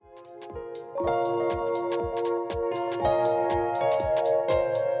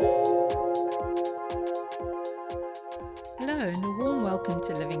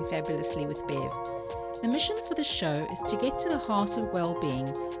this show is to get to the heart of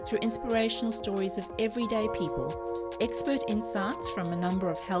well-being through inspirational stories of everyday people, expert insights from a number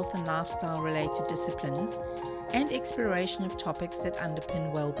of health and lifestyle-related disciplines, and exploration of topics that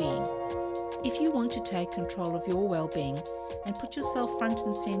underpin well-being. If you want to take control of your well-being and put yourself front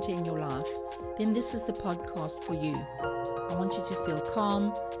and center in your life, then this is the podcast for you. I want you to feel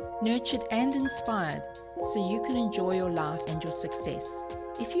calm, nurtured and inspired so you can enjoy your life and your success.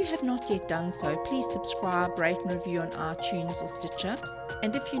 If you have not yet done so, please subscribe, rate and review on iTunes or Stitcher.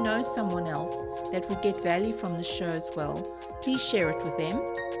 And if you know someone else that would get value from the show as well, please share it with them.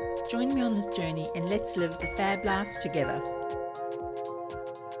 Join me on this journey and let's live the fab life together.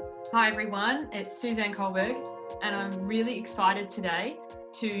 Hi everyone, it's Suzanne Kohlberg and I'm really excited today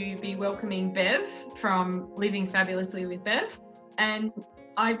to be welcoming Bev from Living Fabulously with Bev. And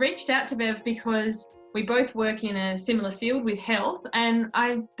I reached out to Bev because we both work in a similar field with health, and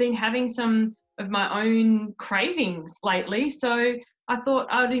I've been having some of my own cravings lately. So I thought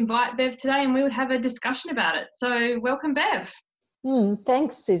I would invite Bev today and we would have a discussion about it. So welcome, Bev.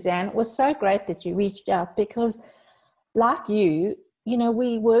 Thanks, Suzanne. It was so great that you reached out because, like you know,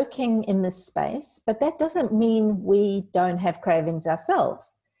 we're working in this space, but that doesn't mean we don't have cravings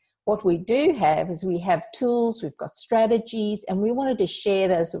ourselves. What we do have is we have tools, we've got strategies, and we wanted to share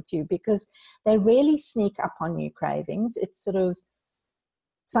those with you because they really sneak up on you, cravings. It's sort of,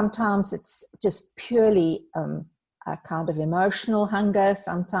 sometimes it's just purely a kind of emotional hunger.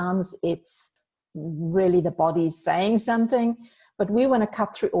 Sometimes it's really the body's saying something, but we want to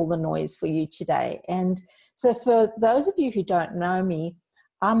cut through all the noise for you today. And so for those of you who don't know me,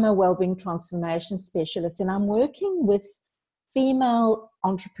 I'm a wellbeing transformation specialist, and I'm working with female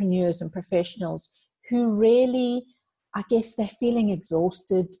entrepreneurs and professionals who really, I guess, they're feeling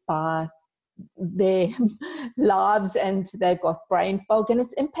exhausted by their lives and they've got brain fog, and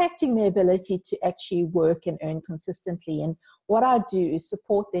it's impacting their ability to actually work and earn consistently. And what I do is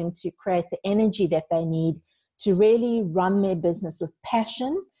support them to create the energy that they need to really run their business with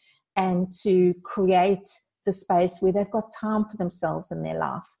passion and to create the space where they've got time for themselves in their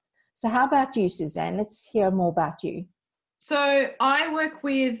life. So how about you, Suzanne? Let's hear more about you. So I work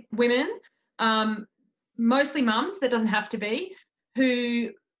with women, mostly mums, that doesn't have to be,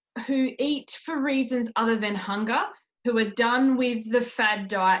 who eat for reasons other than hunger, who are done with the fad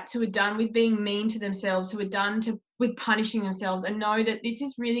diets, who are done with being mean to themselves, who are done with punishing themselves, and know that this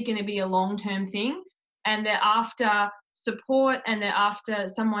is really going to be a long-term thing, and they're after support and they're after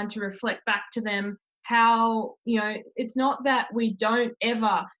someone to reflect back to them how, you know, it's not that we don't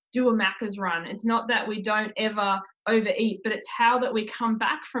ever do a Macca's run. It's not that we don't ever overeat, but it's how that we come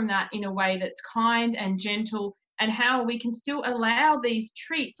back from that in a way that's kind and gentle, and how we can still allow these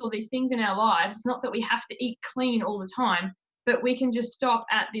treats or these things in our lives. It's not that we have to eat clean all the time, but we can just stop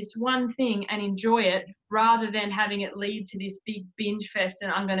at this one thing and enjoy it rather than having it lead to this big binge fest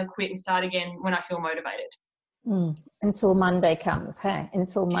and I'm going to quit and start again when I feel motivated. Until Monday comes, hey?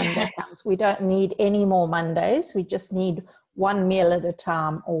 Until Monday comes. We don't need any more Mondays. We just need one meal at a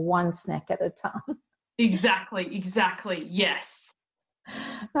time or one snack at a time. Exactly. Yes.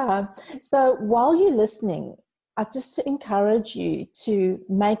 So while you're listening, I just encourage you to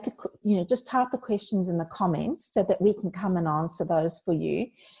just type the questions in the comments so that we can come and answer those for you,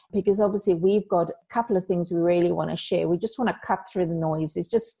 because obviously we've got a couple of things we really want to share. We just want to cut through the noise. There's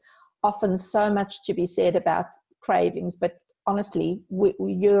just often so much to be said about cravings, but honestly,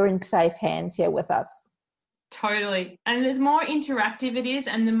 you're in safe hands here with us. Totally. And the more interactive it is,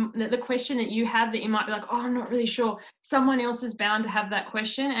 and the question that you have that you might be like, oh, I'm not really sure, someone else is bound to have that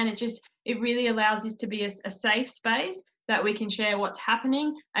question, and it really allows this to be a safe space that we can share what's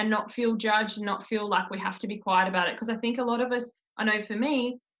happening and not feel judged and not feel like we have to be quiet about it. Because I think a lot of us, I know for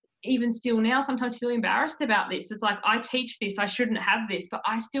me, even still now, sometimes feel embarrassed about this. It's like, I teach this, I shouldn't have this, but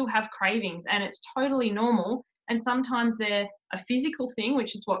I still have cravings, and it's totally normal. And sometimes they're a physical thing,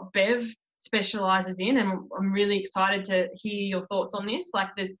 which is what Bev specializes in, and I'm really excited to hear your thoughts on this. Like,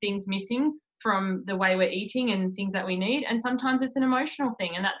 there's things missing from the way we're eating and things that we need, and sometimes it's an emotional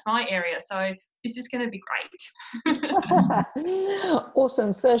thing, and that's my area. So this is going to be great.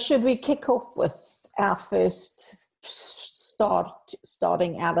 Awesome. So should we kick off with our first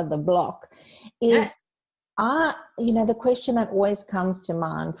starting out of the block? Yes. The question that always comes to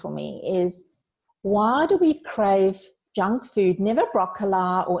mind for me is, why do we crave junk food? Never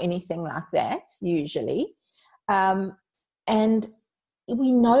broccoli or anything like that, usually. And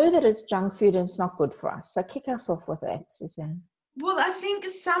we know that it's junk food and it's not good for us. So kick us off with that, Suzanne. Well, I think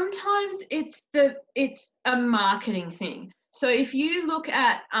sometimes it's a marketing thing. So if you look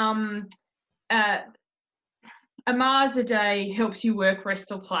at a Mars a day helps you work,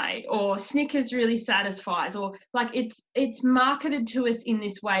 rest or play, or Snickers really satisfies, or like it's marketed to us in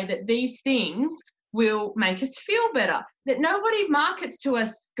this way that these things will make us feel better, that nobody markets to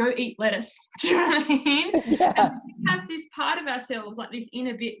us, go eat lettuce. Do you know what I mean? Yeah. And we have this part of ourselves, like this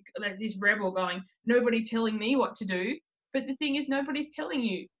inner bit, like this rebel going, nobody telling me what to do. But the thing is, nobody's telling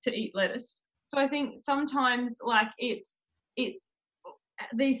you to eat lettuce. So I think sometimes like it's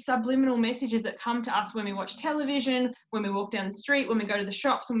these subliminal messages that come to us when we watch television, when we walk down the street, when we go to the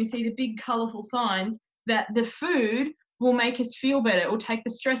shops, when we see the big colourful signs that the food will make us feel better or take the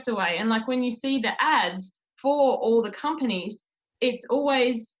stress away. And like when you see the ads for all the companies, it's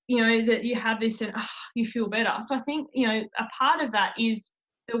always, you know, that you have this and you feel better. So I think, you know, a part of that is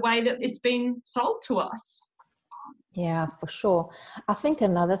the way that it's been sold to us. Yeah, for sure. I think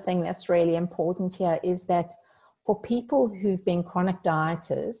another thing that's really important here is that for people who've been chronic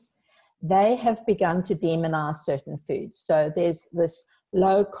dieters, they have begun to demonize certain foods. So there's this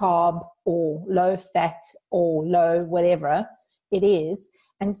low carb or low fat or low whatever it is.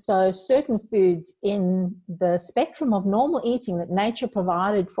 And so certain foods in the spectrum of normal eating that nature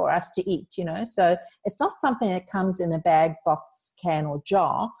provided for us to eat, you know, so it's not something that comes in a bag, box, can or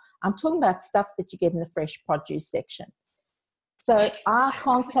jar. I'm talking about stuff that you get in the fresh produce section. So I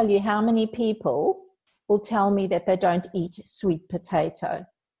can't tell you how many people will tell me that they don't eat sweet potato.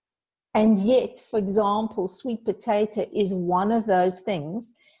 And yet, for example, sweet potato is one of those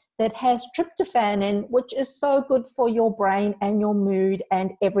things that has tryptophan in, which is so good for your brain and your mood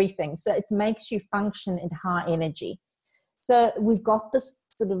and everything. So it makes you function at high energy. So we've got this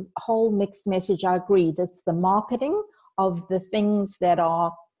sort of whole mixed message. I agree. It's the marketing of the things that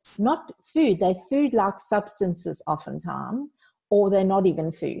are not food. They're food-like substances oftentimes, or they're not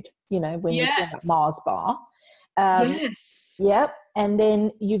even food, you know, when you talk about Mars bar. Yes. Yep. And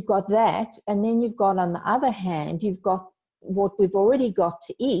then you've got that. And then you've got, on the other hand, you've got what we've already got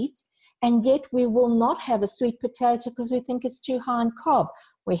to eat. And yet we will not have a sweet potato because we think it's too high in carb.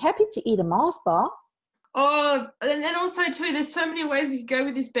 We're happy to eat a Mars bar. Oh, and then also too, there's so many ways we could go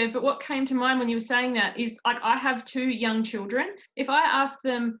with this, Bev, but what came to mind when you were saying that is, like, I have 2 young children. If I ask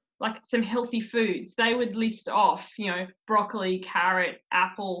them, like, some healthy foods, they would list off, you know, broccoli, carrot,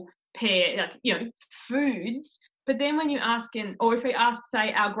 apple, pear, like, you know, foods. But then when you ask or if we ask,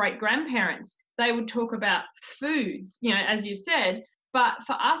 say, our great-grandparents, they would talk about foods, you know, as you said. But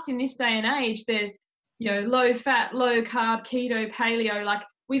for us in this day and age, there's, you know, low fat, low carb, keto, paleo, like,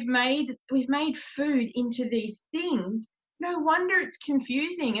 we've made food into these things. No wonder it's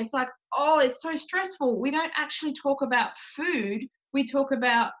confusing. It's like, oh, it's so stressful. We don't actually talk about food. We talk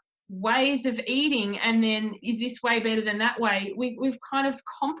about ways of eating, and then is this way better than that way? We've kind of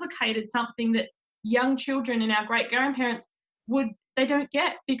complicated something that young children and our great-grandparents they don't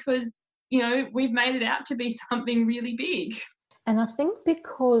get, because, you know, we've made it out to be something really big. And I think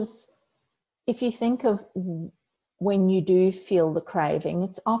because if you think of when you do feel the craving,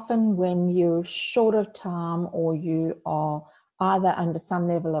 it's often when you're short of time, or you are either under some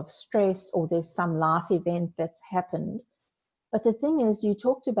level of stress, or there's some life event that's happened. But the thing is, you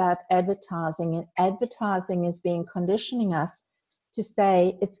talked about advertising, and advertising is being conditioning us to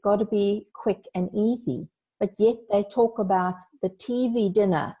say it's got to be quick and easy. But yet they talk about the TV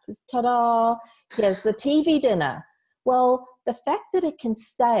dinner. Ta-da! Here's the TV dinner. Well, the fact that it can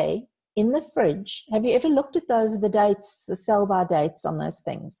stay in the fridge, have you ever looked at those, the dates, the sell-by dates on those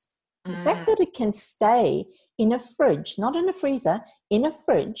things? The fact that it can stay in a fridge, not in a freezer, in a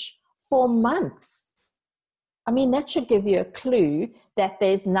fridge for months. I mean, that should give you a clue that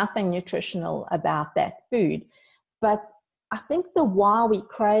there's nothing nutritional about that food. But I think the why we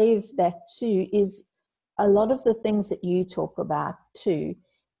crave that too is a lot of the things that you talk about too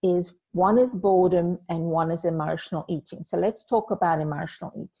is, one is boredom and one is emotional eating. So let's talk about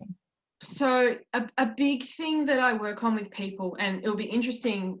emotional eating. So a big thing that I work on with people, and it'll be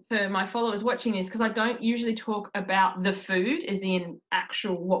interesting for my followers watching this, because I don't usually talk about the food as in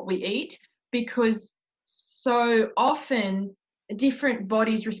actual what we eat, because so often different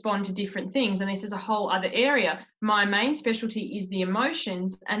bodies respond to different things, and this is a whole other area. My main specialty is the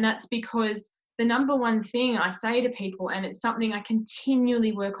emotions, and that's because the number one thing I say to people, and it's something I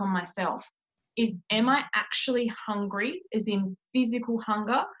continually work on myself, is, am I actually hungry, as in physical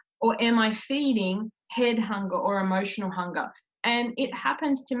hunger, or am I feeding head hunger or emotional hunger? And it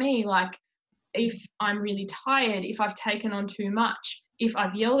happens to me, like, if I'm really tired, if I've taken on too much, if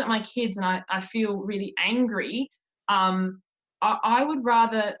I've yelled at my kids and I feel really angry, I would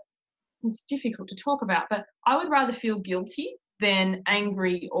rather, it's difficult to talk about, but I would rather feel guilty than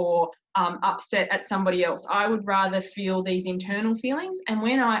angry or upset at somebody else. I would rather feel these internal feelings. And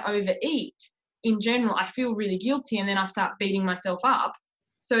when I overeat, in general, I feel really guilty and then I start beating myself up.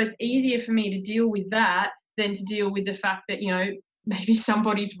 So it's easier for me to deal with that than to deal with the fact that, you know, maybe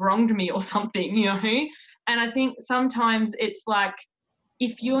somebody's wronged me or something, you know. And I think sometimes it's like,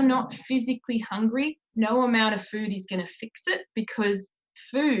 if you're not physically hungry, no amount of food is going to fix it, because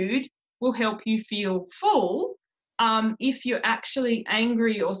food will help you feel full. If you're actually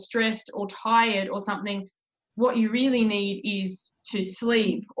angry or stressed or tired or something, what you really need is to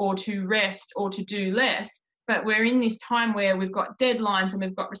sleep or to rest or to do less. But we're in this time where we've got deadlines and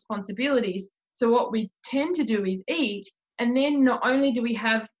we've got responsibilities. So what we tend to do is eat. And then not only do we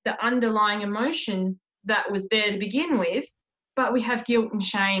have the underlying emotion that was there to begin with, but we have guilt and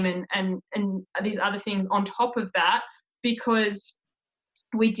shame and these other things on top of that, because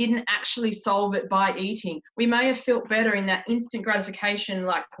we didn't actually solve it by eating. We may have felt better in that instant gratification,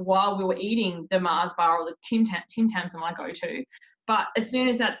 like while we were eating the Mars bar or the Tim Tams are my go-to. But as soon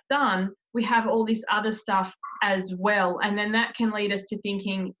as that's done, we have all this other stuff as well. And then that can lead us to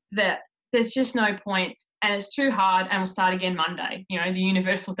thinking that there's just no point and it's too hard and we'll start again Monday, you know, the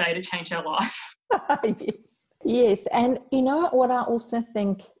universal day to change our life. Yes. Yes. And you know what I also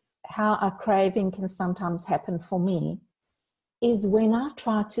think, how a craving can sometimes happen for me is when I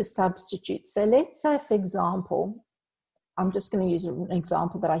try to substitute. So let's say, for example, I'm just going to use an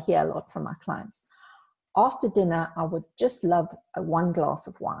example that I hear a lot from my clients. After dinner, I would just love one glass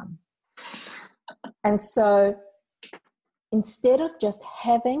of wine. And so instead of just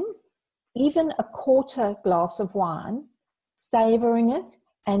having even a quarter glass of wine, savoring it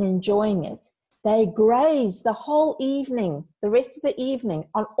and enjoying it, they graze the whole evening, the rest of the evening,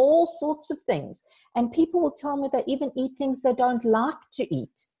 on all sorts of things. And people will tell me they even eat things they don't like to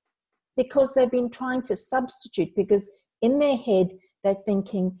eat because they've been trying to substitute, because in their head, they're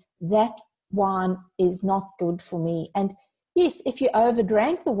thinking that wine is not good for me. And yes, if you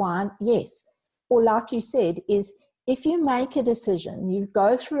overdrank the wine, yes. Or like you said, is if you make a decision, you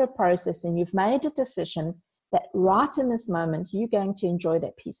go through a process and you've made a decision that right in this moment, you're going to enjoy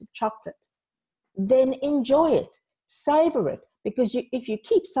that piece of chocolate, then enjoy it, savor it, because if you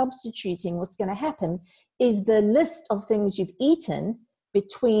keep substituting, what's going to happen is the list of things you've eaten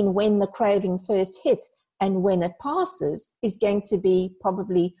between when the craving first hit and when it passes is going to be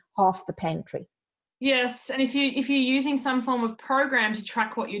probably half the pantry. Yes, and if you're using some form of program to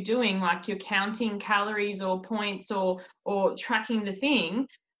track what you're doing, like you're counting calories or points or tracking the thing,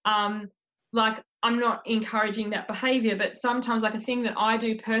 like I'm not encouraging that behavior, but sometimes like a thing that I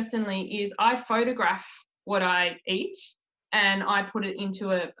do personally is I photograph what I eat and I put it into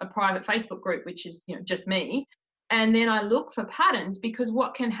a private Facebook group, which is, you know, just me. And then I look for patterns, because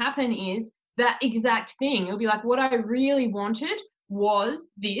what can happen is that exact thing. It'll be like, what I really wanted was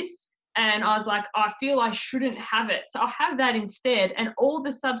this. And I was like, I feel I shouldn't have it, so I'll have that instead. And all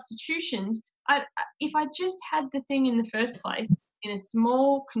the substitutions, if I just had the thing in the first place in a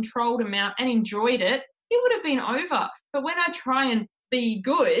small controlled amount and enjoyed it, it would have been over. But when I try and be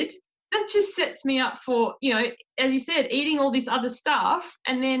good, that just sets me up for, you know, as you said, eating all this other stuff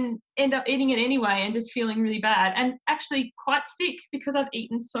and then end up eating it anyway and just feeling really bad and actually quite sick because I've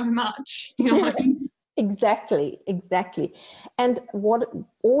eaten so much, you know. Exactly. And what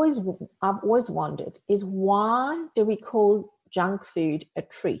I've always wondered is, why do we call junk food a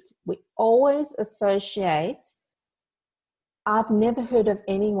treat? We always associate, I've never heard of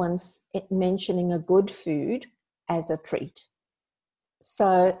anyone mentioning a good food as a treat.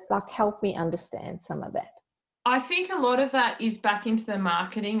 So, like, help me understand some of that. I think a lot of that is back into the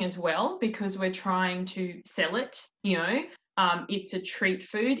marketing as well, because we're trying to sell it, you know. It's a treat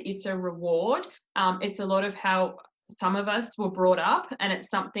food, it's a reward. It's a lot of how some of us were brought up, and it's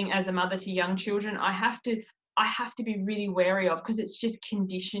something as a mother to young children I have to be really wary of, because it's just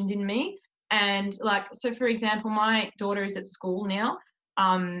conditioned in me. And like, so for example, my daughter is at school now.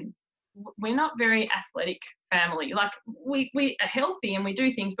 We're not very athletic family. Like we are healthy and we do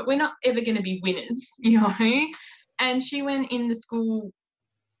things, but we're not ever going to be winners, you know. And she went in the school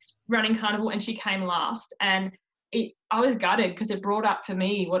running carnival and she came last, and I was gutted, because it brought up for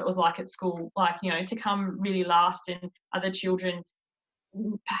me what it was like at school, like, you know, to come really last and other children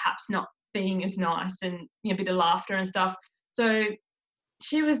perhaps not being as nice, and, you know, a bit of laughter and stuff. So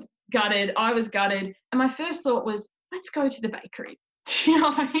she was gutted, I was gutted, and my first thought was, let's go to the bakery, you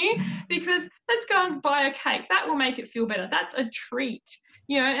know, because let's go and buy a cake. That will make it feel better. That's a treat,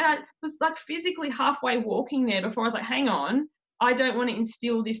 you know. And I was like physically halfway walking there before I was like, hang on, I don't want to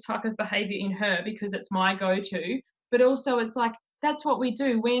instill this type of behavior in her because it's my go-to. But also it's like, that's what we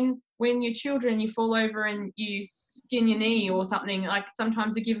do when you're children, you fall over and you skin your knee or something. Like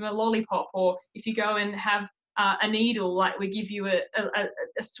sometimes we give them a lollipop, or if you go and have a needle, like we give you a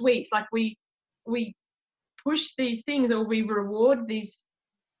sweet. Like we we push these things, or we reward these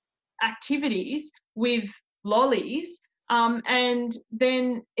activities with lollies, and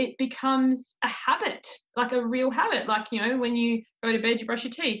then it becomes a habit, like a real habit. Like, you know, when you go to bed, you brush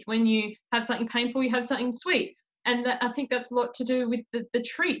your teeth. When you have something painful, you have something sweet. And that, I think that's a lot to do with the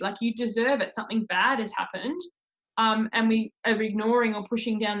treat. Like, you deserve it. Something bad has happened, and we are ignoring or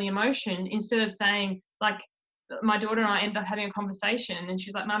pushing down the emotion, instead of saying, like, my daughter and I ended up having a conversation, and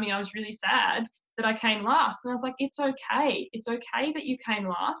she's like, Mummy, I was really sad that I came last. And I was like, it's okay. It's okay that you came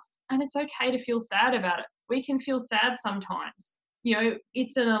last, and it's okay to feel sad about it. We can feel sad sometimes. You know,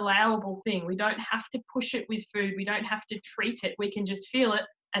 it's an allowable thing. We don't have to push it with food. We don't have to treat it. We can just feel it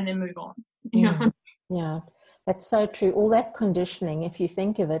and then move on. You know? Yeah, that's so true. All that conditioning, if you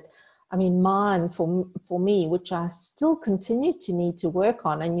think of it, I mean, mine for me, which I still continue to need to work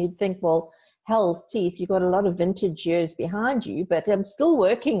on, and you'd think, well, hell's teeth, you've got a lot of vintage years behind you, but I'm still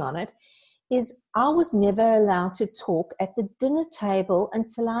working on it, is I was never allowed to talk at the dinner table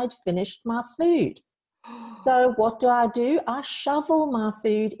until I'd finished my food. So what do? I shovel my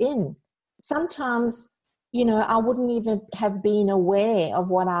food in. Sometimes, you know, I wouldn't even have been aware of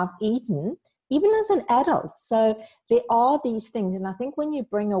what I've eaten, even as an adult. So there are these things, and I think when you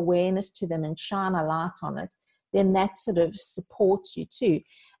bring awareness to them and shine a light on it, then that sort of supports you too.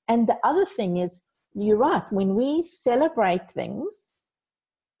 And the other thing is, you're right, when we celebrate things,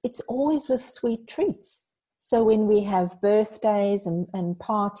 it's always with sweet treats. So when we have birthdays and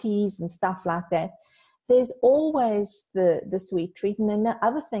parties and stuff like that, there's always the sweet treat. And then the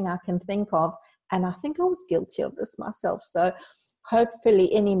other thing I can think of, and I think I was guilty of this myself, so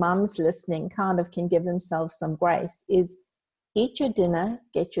hopefully any mums listening kind of can give themselves some grace, is eat your dinner,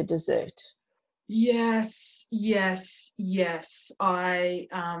 get your dessert. Yes. I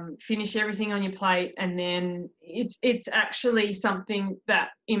finish everything on your plate, and then it's actually something that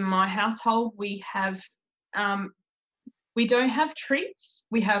in my household we have. We don't have treats.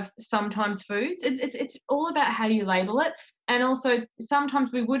 We have sometimes foods. It's all about how you label it, and also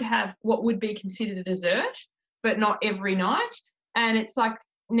sometimes we would have what would be considered a dessert, but not every night. And it's like,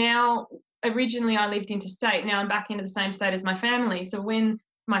 now, originally I lived interstate. Now I'm back into the same state as my family. So when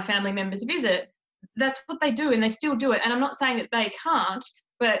my family members visit, that's what they do, and they still do it. And I'm not saying that they can't,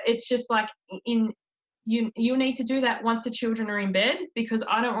 but it's just like, you need to do that once the children are in bed, because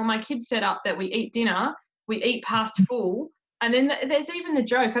I don't want my kids set up that we eat dinner, we eat past full, and then there's even the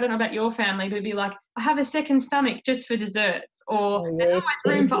joke, I don't know about your family, but it'd be like, I have a second stomach just for desserts, or there's always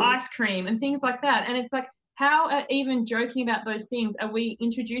room for ice cream and things like that. And it's like, how even joking about those things are we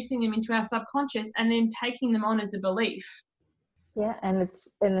introducing them into our subconscious and then taking them on as a belief? Yeah, and it's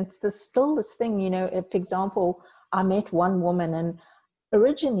still this thing, you know. If, for example, I met one woman, and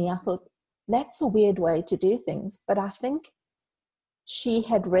originally I thought, that's a weird way to do things, but I think she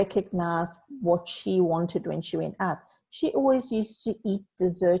had recognized what she wanted when she went out. She always used to eat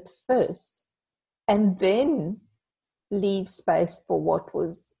dessert first and then leave space for what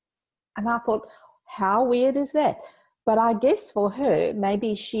was, and I thought, how weird is that? But I guess for her,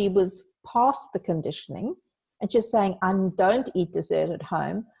 maybe she was past the conditioning and just saying, I don't eat dessert at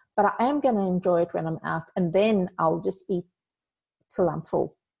home, but I am going to enjoy it when I'm out, and then I'll just eat till I'm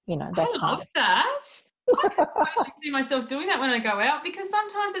full. You know, that I love that. I can totally see myself doing that when I go out, because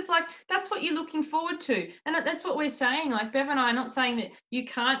sometimes it's like, that's what you're looking forward to. And that's what we're saying. Like, Bev and I are not saying that you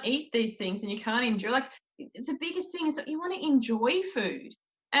can't eat these things and you can't enjoy. Like, the biggest thing is that you want to enjoy food.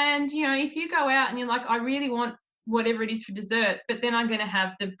 And, you know, if you go out and you're like, I really want whatever it is for dessert, but then I'm going to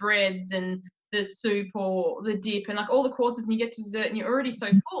have the breads and the soup or the dip and like all the courses, and you get to dessert and you're already so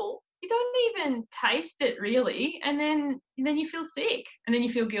full, you don't even taste it really. And then you feel sick, and then you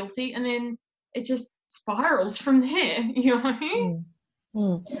feel guilty, and then it just spirals from there, you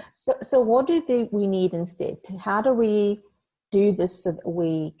know? So what do we need instead? How do we do this so that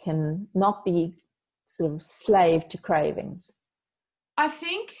we can not be sort of slave to cravings? I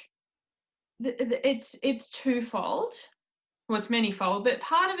think it's twofold. Well, it's manyfold, but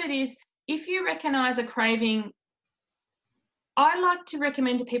part of it is, if you recognize a craving, I like to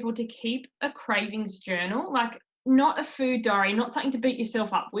recommend to people to keep a cravings journal, like not a food diary, not something to beat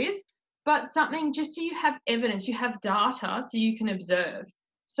yourself up with, but something just so you have evidence, you have data so you can observe.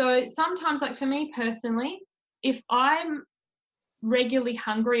 So sometimes, like for me personally, if I'm regularly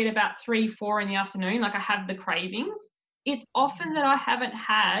hungry at about 3-4 in the afternoon, like I have the cravings, it's often that I haven't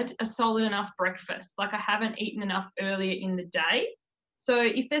had a solid enough breakfast, like I haven't eaten enough earlier in the day. So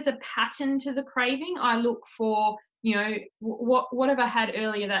if there's a pattern to the craving, I look for, you know, what have I had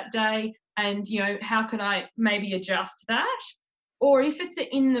earlier that day, and, you know, how can I maybe adjust that? Or if it's an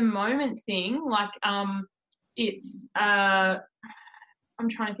in the moment thing, like it's I'm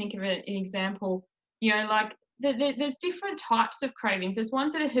trying to think of an example, you know, like there's different types of cravings. There's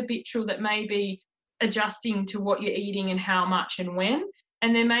ones that are habitual that may be adjusting to what you're eating and how much and when.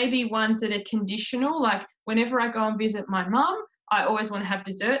 And there may be ones that are conditional, like whenever I go and visit my mum, I always want to have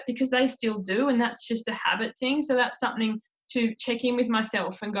dessert because they still do. And that's just a habit thing. So that's something to check in with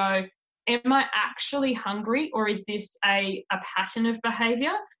myself and go, am I actually hungry, or is this a pattern of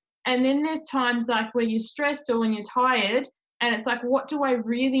behavior? And then there's times like where you're stressed or when you're tired, and it's like, what do I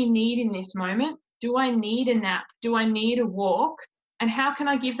really need in this moment? Do I need a nap? Do I need a walk? And how can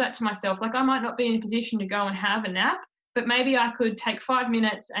I give that to myself? Like, I might not be in a position to go and have a nap, but maybe I could take 5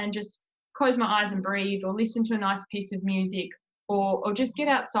 minutes and just close my eyes and breathe, or listen to a nice piece of music, or just get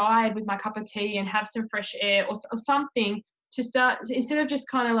outside with my cup of tea and have some fresh air, or something to start, instead of just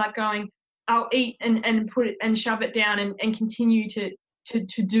kind of like going, I'll eat and put it and shove it down and continue to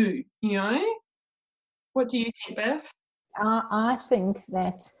do, you know? What do you think, Bev? I think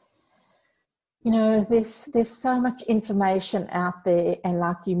that, you know, there's so much information out there, and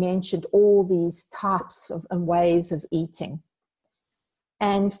like you mentioned, all these types of and ways of eating.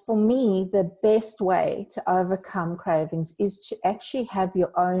 And for me, the best way to overcome cravings is to actually have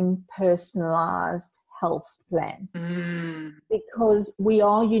your own personalized health plan, because we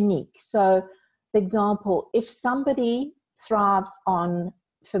are unique. So, for example, if somebody thrives on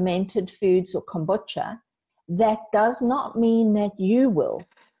fermented foods or kombucha, that does not mean that you will.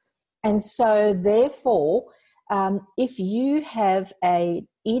 And so therefore, if you have a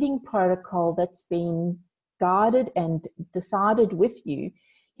eating protocol that's been guided and decided with you,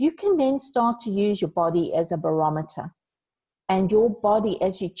 you can then start to use your body as a barometer. And your body,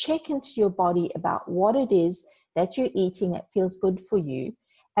 as you check into your body about what it is that you're eating that feels good for you,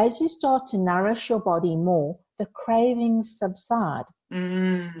 as you start to nourish your body more, the cravings subside.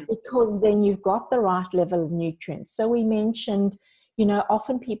 Because then you've got the right level of nutrients. So we mentioned, you know,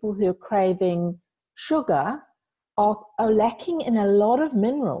 often people who are craving sugar are lacking in a lot of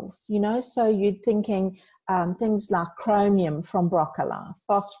minerals, you know. So you're thinking things like chromium from broccoli,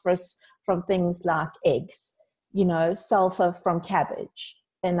 phosphorus from things like eggs, you know, sulfur from cabbage.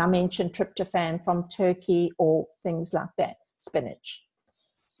 And I mentioned tryptophan from turkey or things like that, spinach.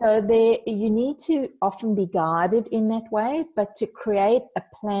 So there, you need to often be guided in that way, but to create a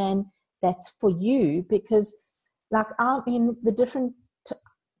plan that's for you, because like the different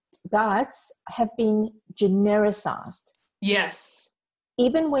diets have been genericized. Yes.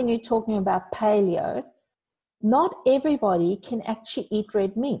 Even when you're talking about paleo, not everybody can actually eat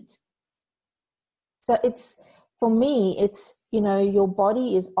red meat. So for me, you know, your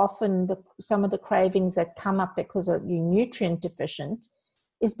body is often some of the cravings that come up because you're nutrient deficient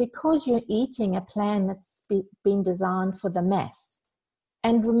is because you're eating a plan that's been designed for the mass.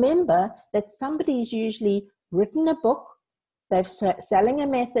 And remember that somebody's usually written a book, they're selling a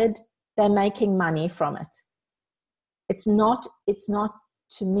method, they're making money from it. It's not,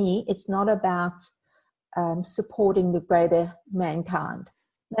 to me, it's not about supporting the greater mankind.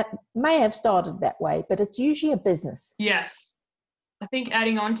 That may have started that way, but it's usually a business. Yes. I think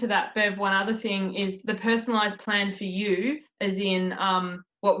adding on to that, Bev, one other thing is the personalized plan for you, as in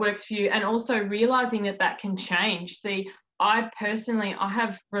what works for you, and also realizing that can change. See, I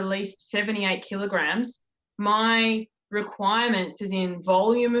have released 78 kilograms. My requirements is in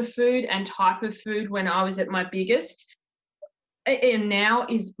volume of food and type of food when I was at my biggest, and now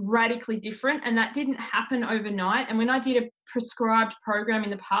is radically different, and that didn't happen overnight. And when I did a prescribed program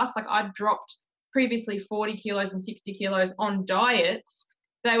in the past, like I'd dropped previously 40 kilos and 60 kilos on diets,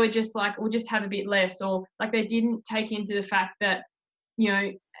 they were just like, we'll just have a bit less, or like they didn't take into the fact that, you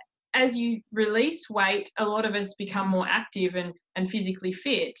know, as you release weight, a lot of us become more active and physically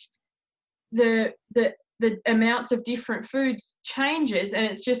fit. The amounts of different foods changes, and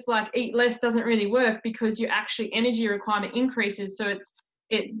it's just like eat less doesn't really work because your actually energy requirement increases. So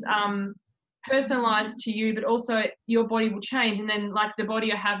it's personalized to you, but also your body will change. And then like the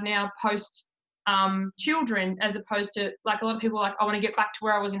body I have now post children, as opposed to like a lot of people are like, I want to get back to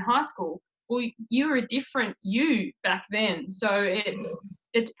where I was in high school. Well, you were a different you back then. So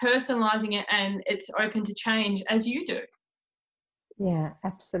it's personalizing it, and it's open to change as you do. Yeah,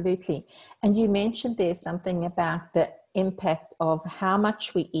 absolutely. And you mentioned there's something about the impact of how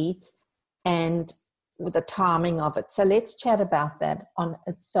much we eat and the timing of it. So let's chat about that on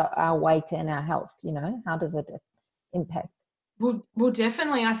our weight and our health. You know, how does it impact? Well,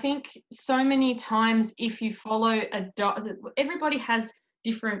 definitely. I think so many times if you follow everybody has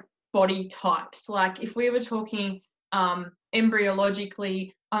different body types. Like if we were talking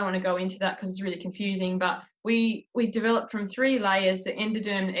embryologically, I don't want to go into that because it's really confusing, but we develop from 3 layers, the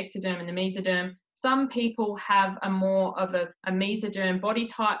endoderm, the ectoderm, and the mesoderm. Some people have a more of a mesoderm body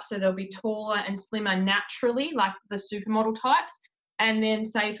type, so they'll be taller and slimmer naturally, like the supermodel types. And then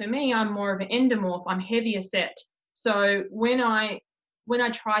say for me, I'm more of an endomorph, I'm heavier set. So when I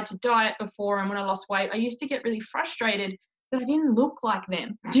tried to diet before and when I lost weight, I used to get really frustrated that I didn't look like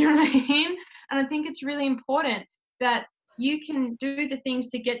them. Do you know what I mean? And I think it's really important that you can do the things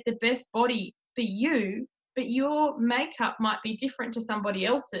to get the best body for you, but your makeup might be different to somebody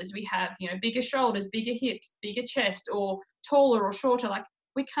else's. We have, bigger shoulders, bigger hips, bigger chest, or taller or shorter. Like,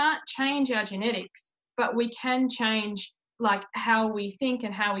 we can't change our genetics, but we can change like how we think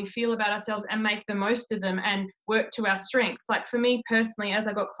and how we feel about ourselves and make the most of them and work to our strengths. Like for me personally, as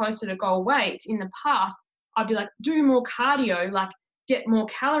I got closer to goal weight in the past, I'd be like, do more cardio, like get more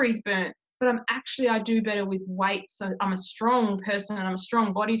calories burnt. But I do better with weight. So I'm a strong person and I'm a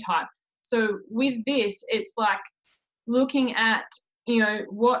strong body type. So with this, it's like looking at,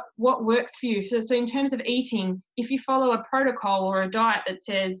 what works for you. So in terms of eating, if you follow a protocol or a diet that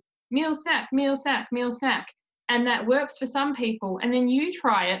says meal, snack, meal, snack, meal, snack, and that works for some people, and then you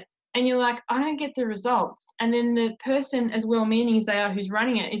try it and you're like, I don't get the results. And then the person, as well-meaning as they are who's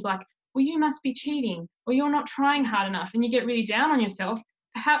running it, is like, well, you must be cheating or you're not trying hard enough, and you get really down on yourself.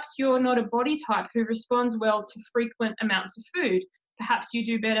 Perhaps you're not a body type who responds well to frequent amounts of food. Perhaps you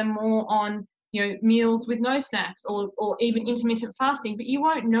do better more on, meals with no snacks or even intermittent fasting, but you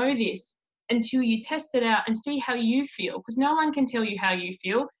won't know this until you test it out and see how you feel, because no one can tell you how you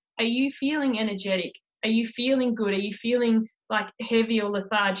feel. Are you feeling energetic? Are you feeling good? Are you feeling like heavy or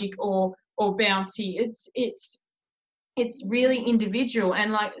lethargic or bouncy? It's really individual.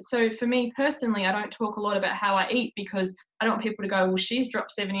 And like, so for me personally, I don't talk a lot about how I eat because I don't want people to go, well, she's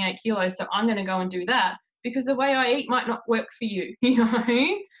dropped 78 kilos, so I'm going to go and do that, because the way I eat might not work for you,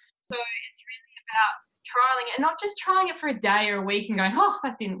 So it's really about trialing it, and not just trying it for a day or a week and going, oh,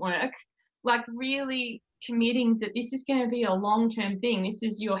 that didn't work. Like really committing that this is going to be a long-term thing. This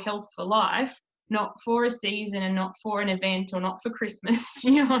is your health for life, not for a season and not for an event or not for Christmas,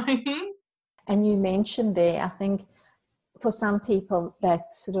 And you mentioned there, I think for some people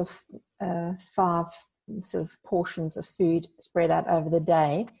that sort of 5 sort of portions of food spread out over the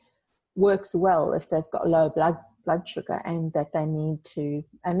day works well if they've got low blood sugar and that they need to,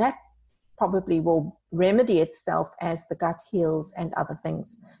 and that probably will remedy itself as the gut heals and other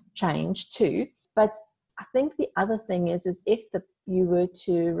things change too. But I think the other thing is if you were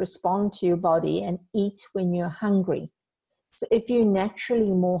to respond to your body and eat when you're hungry. So if you're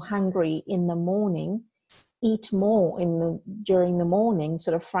naturally more hungry in the morning, eat more during the morning,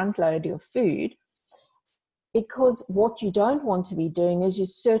 sort of front load your food, because what you don't want to be doing is you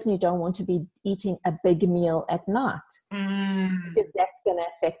certainly don't want to be eating a big meal at night, because that's going to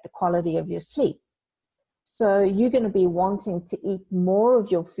affect the quality of your sleep. So you're going to be wanting to eat more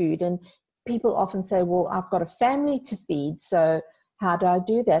of your food. And people often say, well, I've got a family to feed, so how do I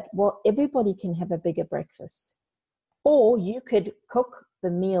do that? Well, everybody can have a bigger breakfast. Or you could cook the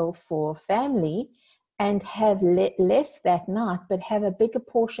meal for family and have less that night, but have a bigger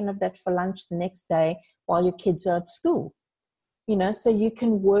portion of that for lunch the next day while your kids are at school. So you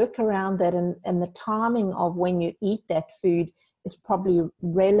can work around that, and the timing of when you eat that food is probably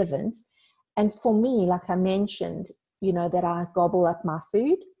relevant. And for me, like I mentioned, that I gobble up my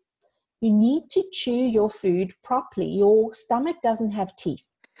food. You need to chew your food properly. Your stomach doesn't have teeth.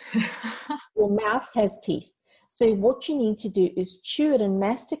 Your mouth has teeth. So what you need to do is chew it and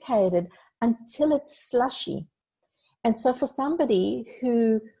masticate it until it's slushy. And so for somebody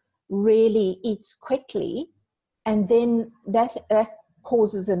who really eats quickly, and then that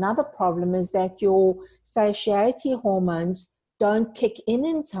causes another problem, is that your satiety hormones don't kick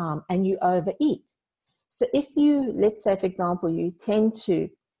in time and you overeat. So if you, let's say, for example, you tend to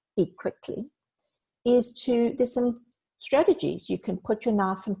eat quickly, there's some strategies. You can put your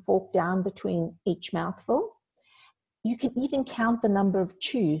knife and fork down between each mouthful. You can even count the number of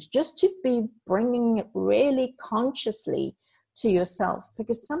chews, just to be bringing it really consciously to yourself.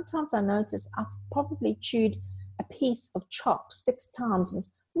 Because sometimes I notice I've probably chewed a piece of chop 6 times, and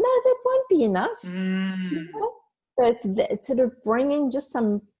no, that won't be enough. So it's sort of bringing just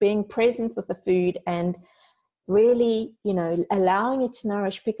some being present with the food and really, allowing it to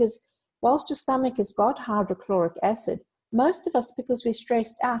nourish. Because whilst your stomach has got hydrochloric acid, most of us, because we're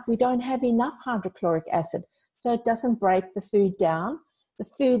stressed out, we don't have enough hydrochloric acid. So it doesn't break the food down. The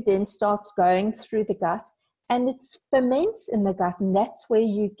food then starts going through the gut and it ferments in the gut. And that's where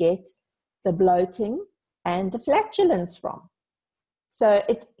you get the bloating and the flatulence from. So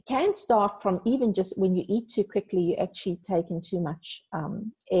it can start from even just when you eat too quickly, you actually take in too much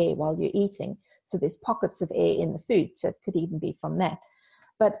air while you're eating. So there's pockets of air in the food. So it could even be from that.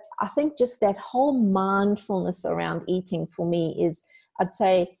 But I think just that whole mindfulness around eating for me is, I'd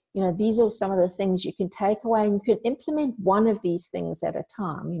say, these are some of the things you can take away, and you can implement one of these things at a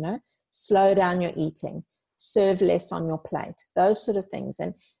time, slow down your eating, serve less on your plate, those sort of things.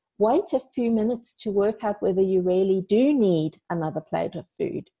 And wait a few minutes to work out whether you really do need another plate of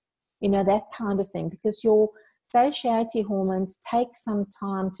food, that kind of thing, because your satiety hormones take some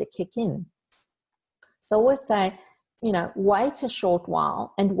time to kick in. So I always say, wait a short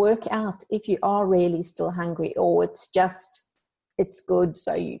while and work out if you are really still hungry, or it's good.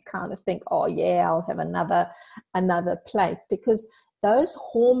 So you kind of think, oh yeah, I'll have another plate, because that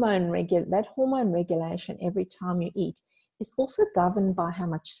hormone regulation every time you eat is also governed by how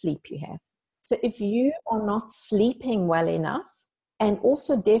much sleep you have. So if you are not sleeping well enough, and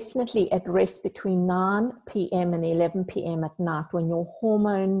also definitely at rest between 9 p.m. and 11 p.m. at night, when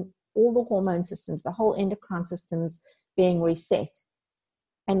all the hormone systems, the whole endocrine system's being reset.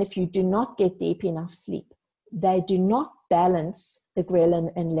 And if you do not get deep enough sleep, they do not balance the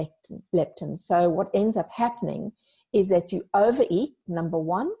ghrelin and leptin. So what ends up happening is that you overeat, number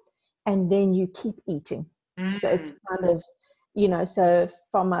one, and then you keep eating. So it's kind of, so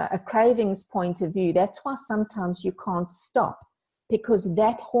from a cravings point of view, that's why sometimes you can't stop, because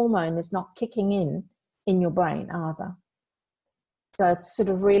that hormone is not kicking in your brain either. So it's sort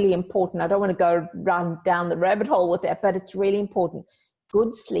of really important. I don't want to run down the rabbit hole with that, but it's really important.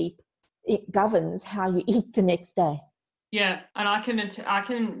 Good sleep, it governs how you eat the next day. Yeah, and I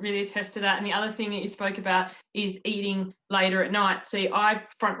can really attest to that. And the other thing that you spoke about is eating later at night. See, I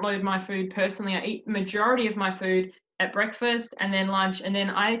front load my food personally. I eat the majority of my food at breakfast and then lunch, and then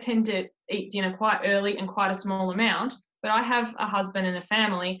I tend to eat dinner quite early and quite a small amount. But I have a husband and a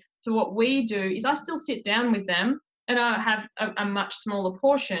family, so what we do is I still sit down with them and I have a much smaller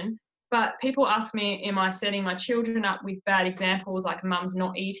portion. But people ask me, am I setting my children up with bad examples, like mum's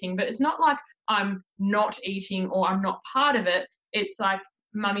not eating? But it's not like I'm not eating or I'm not part of it. It's like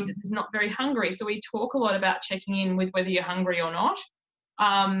mummy is not very hungry. So we talk a lot about checking in with whether you're hungry or not.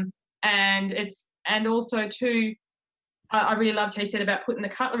 And also too, I really loved how you said about putting the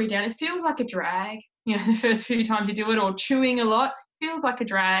cutlery down. It feels like a drag, the first few times you do it, or chewing a lot feels like a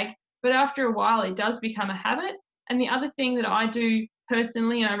drag. But after a while, it does become a habit. And the other thing that I do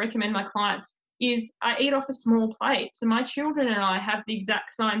personally, and I recommend my clients, is I eat off a small plate. So my children and I have the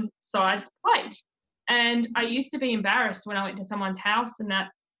exact same sized plate. And I used to be embarrassed when I went to someone's house and that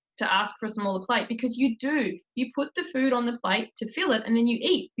to ask for a smaller plate, because you put the food on the plate to fill it and then you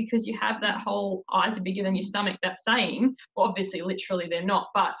eat, because you have that whole eyes are bigger than your stomach, that saying. Well, obviously, literally they're not,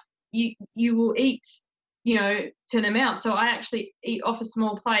 but you will eat, to an amount. So I actually eat off a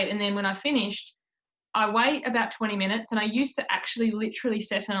small plate. And then when I finished, I wait about 20 minutes, and I used to actually literally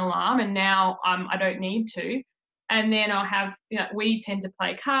set an alarm, and now I don't need to. And then I'll have, we tend to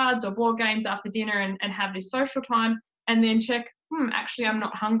play cards or board games after dinner and have this social time, and then check, actually I'm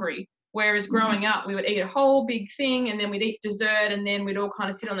not hungry. Whereas growing up, we would eat a whole big thing, and then we'd eat dessert, and then we'd all kind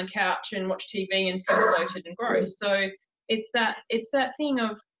of sit on the couch and watch TV and feel bloated and gross. So it's that thing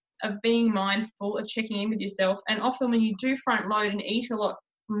of being mindful, of checking in with yourself. And often when you do front load and eat a lot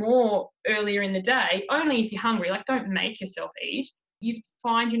more earlier in the day, only if you're hungry, like don't make yourself eat, you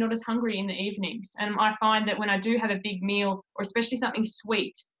find you're not as hungry in the evenings. And I find that when I do have a big meal, or especially something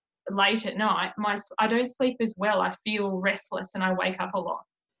sweet late at night, I don't sleep as well. I feel restless and I wake up a lot.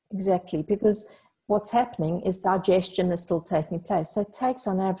 Exactly, because what's happening is digestion is still taking place. So it takes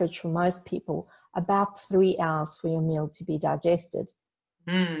on average for most people about 3 hours for your meal to be digested.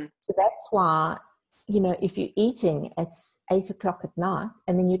 So that's why, if you're eating at 8 o'clock at night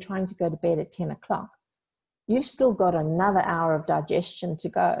and then you're trying to go to bed at 10 o'clock, you've still got another hour of digestion to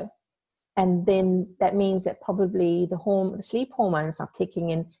go. And then that means that probably the sleep hormones are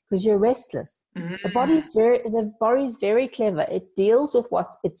kicking in because you're restless. The body's very clever. It deals with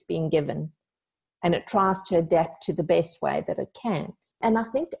what it's being given, and it tries to adapt to the best way that it can. And I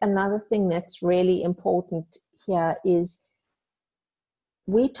think another thing that's really important here is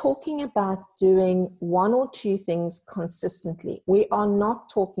we're talking about doing one or two things consistently. We are not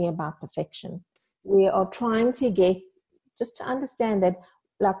talking about perfection. We are trying to just to understand that,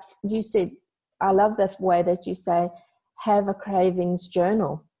 like you said, I love that way that you say, have a cravings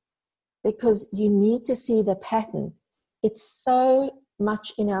journal, because you need to see the pattern. It's so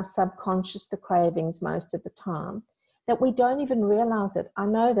much in our subconscious, the cravings most of the time, that we don't even realize it. I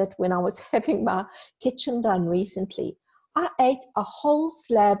know that when I was having my kitchen done recently, I ate a whole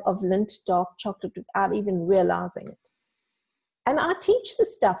slab of Lindt dark chocolate without even realizing it. And I teach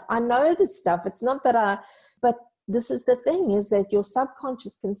this stuff. I know this stuff. It's not that but this is the thing, is that your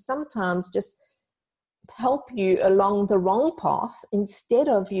subconscious can sometimes just help you along the wrong path instead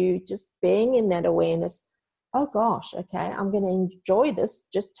of you just being in that awareness. Oh gosh, okay, I'm going to enjoy this.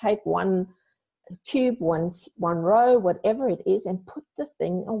 Just take one cube, one row, whatever it is, and put the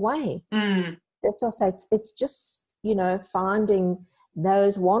thing away. That's what I say. It's just, finding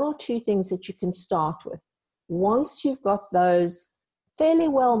those one or two things that you can start with. Once you've got those fairly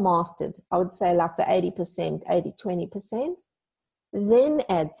well mastered, I would say like the 80%, 20%, then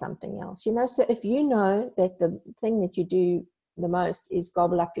add something else. So if you know that the thing that you do the most is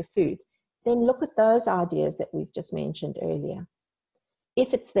gobble up your food, then look at those ideas that we've just mentioned earlier.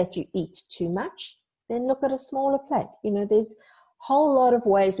 If it's that you eat too much, then look at a smaller plate. There's a whole lot of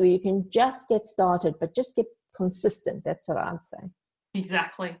ways where you can just get started, but just get consistent. That's what I'd say.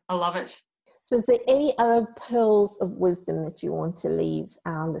 Exactly. I love it. So is there any other pearls of wisdom that you want to leave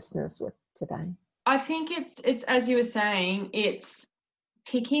our listeners with today? I think it's as you were saying, it's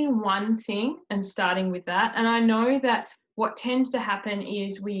picking one thing and starting with that. And I know that what tends to happen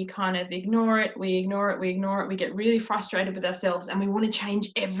is we kind of ignore it, we get really frustrated with ourselves, and we want to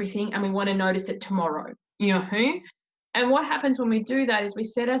change everything and we want to notice it tomorrow, And what happens when we do that is we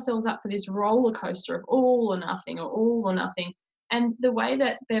set ourselves up for this roller coaster of all or nothing. And the way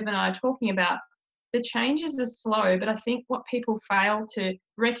that Bev and I are talking about, the changes are slow, but I think what people fail to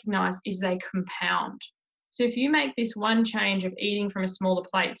recognize is they compound. So if you make this one change of eating from a smaller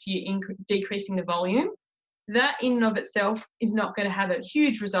plate, so you're decreasing the volume, that in and of itself is not going to have a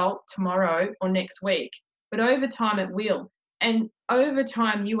huge result tomorrow or next week, but over time it will. And over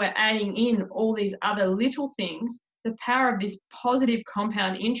time you are adding in all these other little things. The power of this positive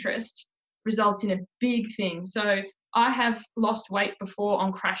compound interest results in a big thing. So I have lost weight before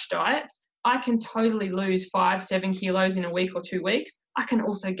on crash diets. I can totally lose 5-7 kilos in a week or 2 weeks. I can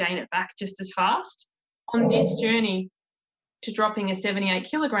also gain it back just as fast. On this journey to dropping 78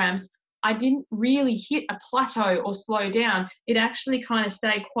 kilograms, I didn't really hit a plateau or slow down. It actually kind of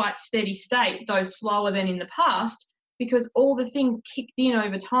stayed quite steady state, though slower than in the past, because all the things kicked in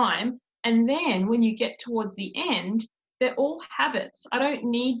over time. And then when you get towards the end, they're all habits. I don't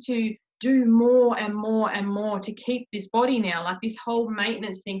need to do more and more and more to keep this body now. Like this whole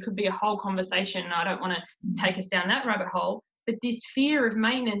maintenance thing could be a whole conversation, and I don't want to take us down that rabbit hole. But this fear of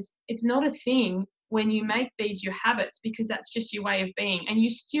maintenance, it's not a thing when you make these your habits, because that's just your way of being. And you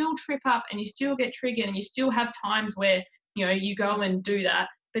still trip up and you still get triggered and you still have times where, you go and do that.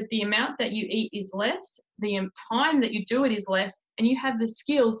 But the amount that you eat is less, the time that you do it is less, and you have the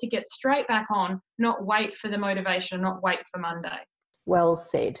skills to get straight back on, not wait for the motivation, not wait for Monday. Well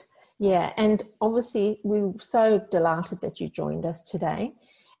said. Yeah, and obviously we're so delighted that you joined us today,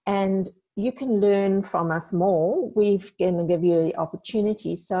 and you can learn from us more. We're going to give you the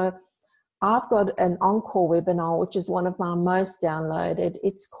opportunity. So I've got an encore webinar, which is one of my most downloaded.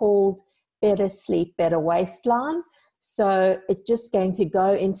 It's called Better Sleep, Better Waistline. So it's just going to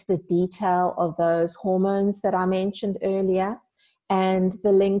go into the detail of those hormones that I mentioned earlier. And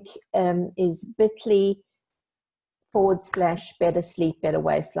the link is bit.ly/Better Sleep, Better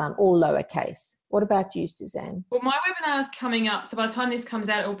Waistline, all lowercase. What about you, Suzanne? Well, my webinar is coming up. So by the time this comes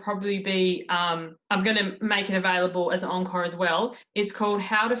out, it will probably be, I'm going to make it available as an encore as well. It's called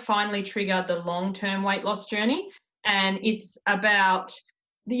How to Finally Trigger the Long-Term Weight Loss Journey. And it's about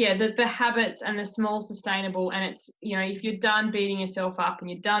the habits and the small sustainable. And it's, if you're done beating yourself up and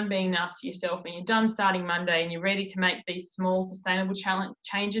you're done being nasty to yourself and you're done starting Monday and you're ready to make these small sustainable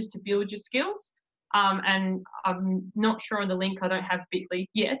changes to build your skills. And I'm not sure on the link, I don't have Bitly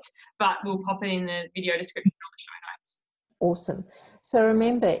yet, but we'll pop it in the video description on the show notes. Awesome. So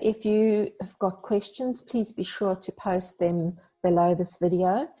remember, if you have got questions, please be sure to post them below this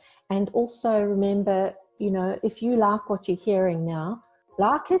video. And also remember, if you like what you're hearing now,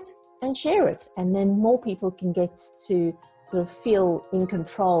 like it and share it. And then more people can get to sort of feel in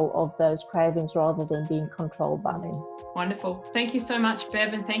control of those cravings rather than being controlled by them. Wonderful. Thank you so much,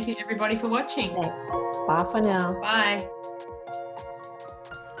 Bev, and thank you everybody for watching. Thanks. Bye for now. Bye.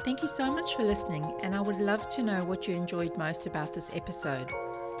 Thank you so much for listening, and I would love to know what you enjoyed most about this episode.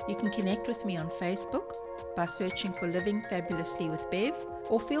 You can connect with me on Facebook by searching for Living Fabulously with Bev,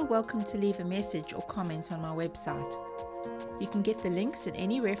 or feel welcome to leave a message or comment on my website. You can get the links and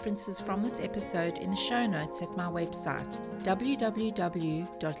any references from this episode in the show notes at my website,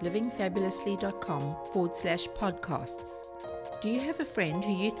 www.livingfabulously.com/podcasts. Do you have a friend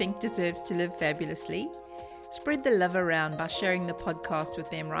who you think deserves to live fabulously? Spread the love around by sharing the podcast with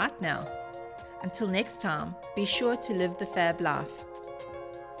them right now. Until next time, be sure to live the fab life.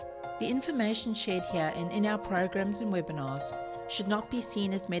 The information shared here and in our programs and webinars should not be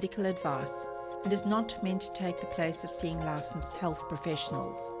seen as medical advice and is not meant to take the place of seeing licensed health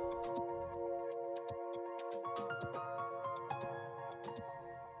professionals.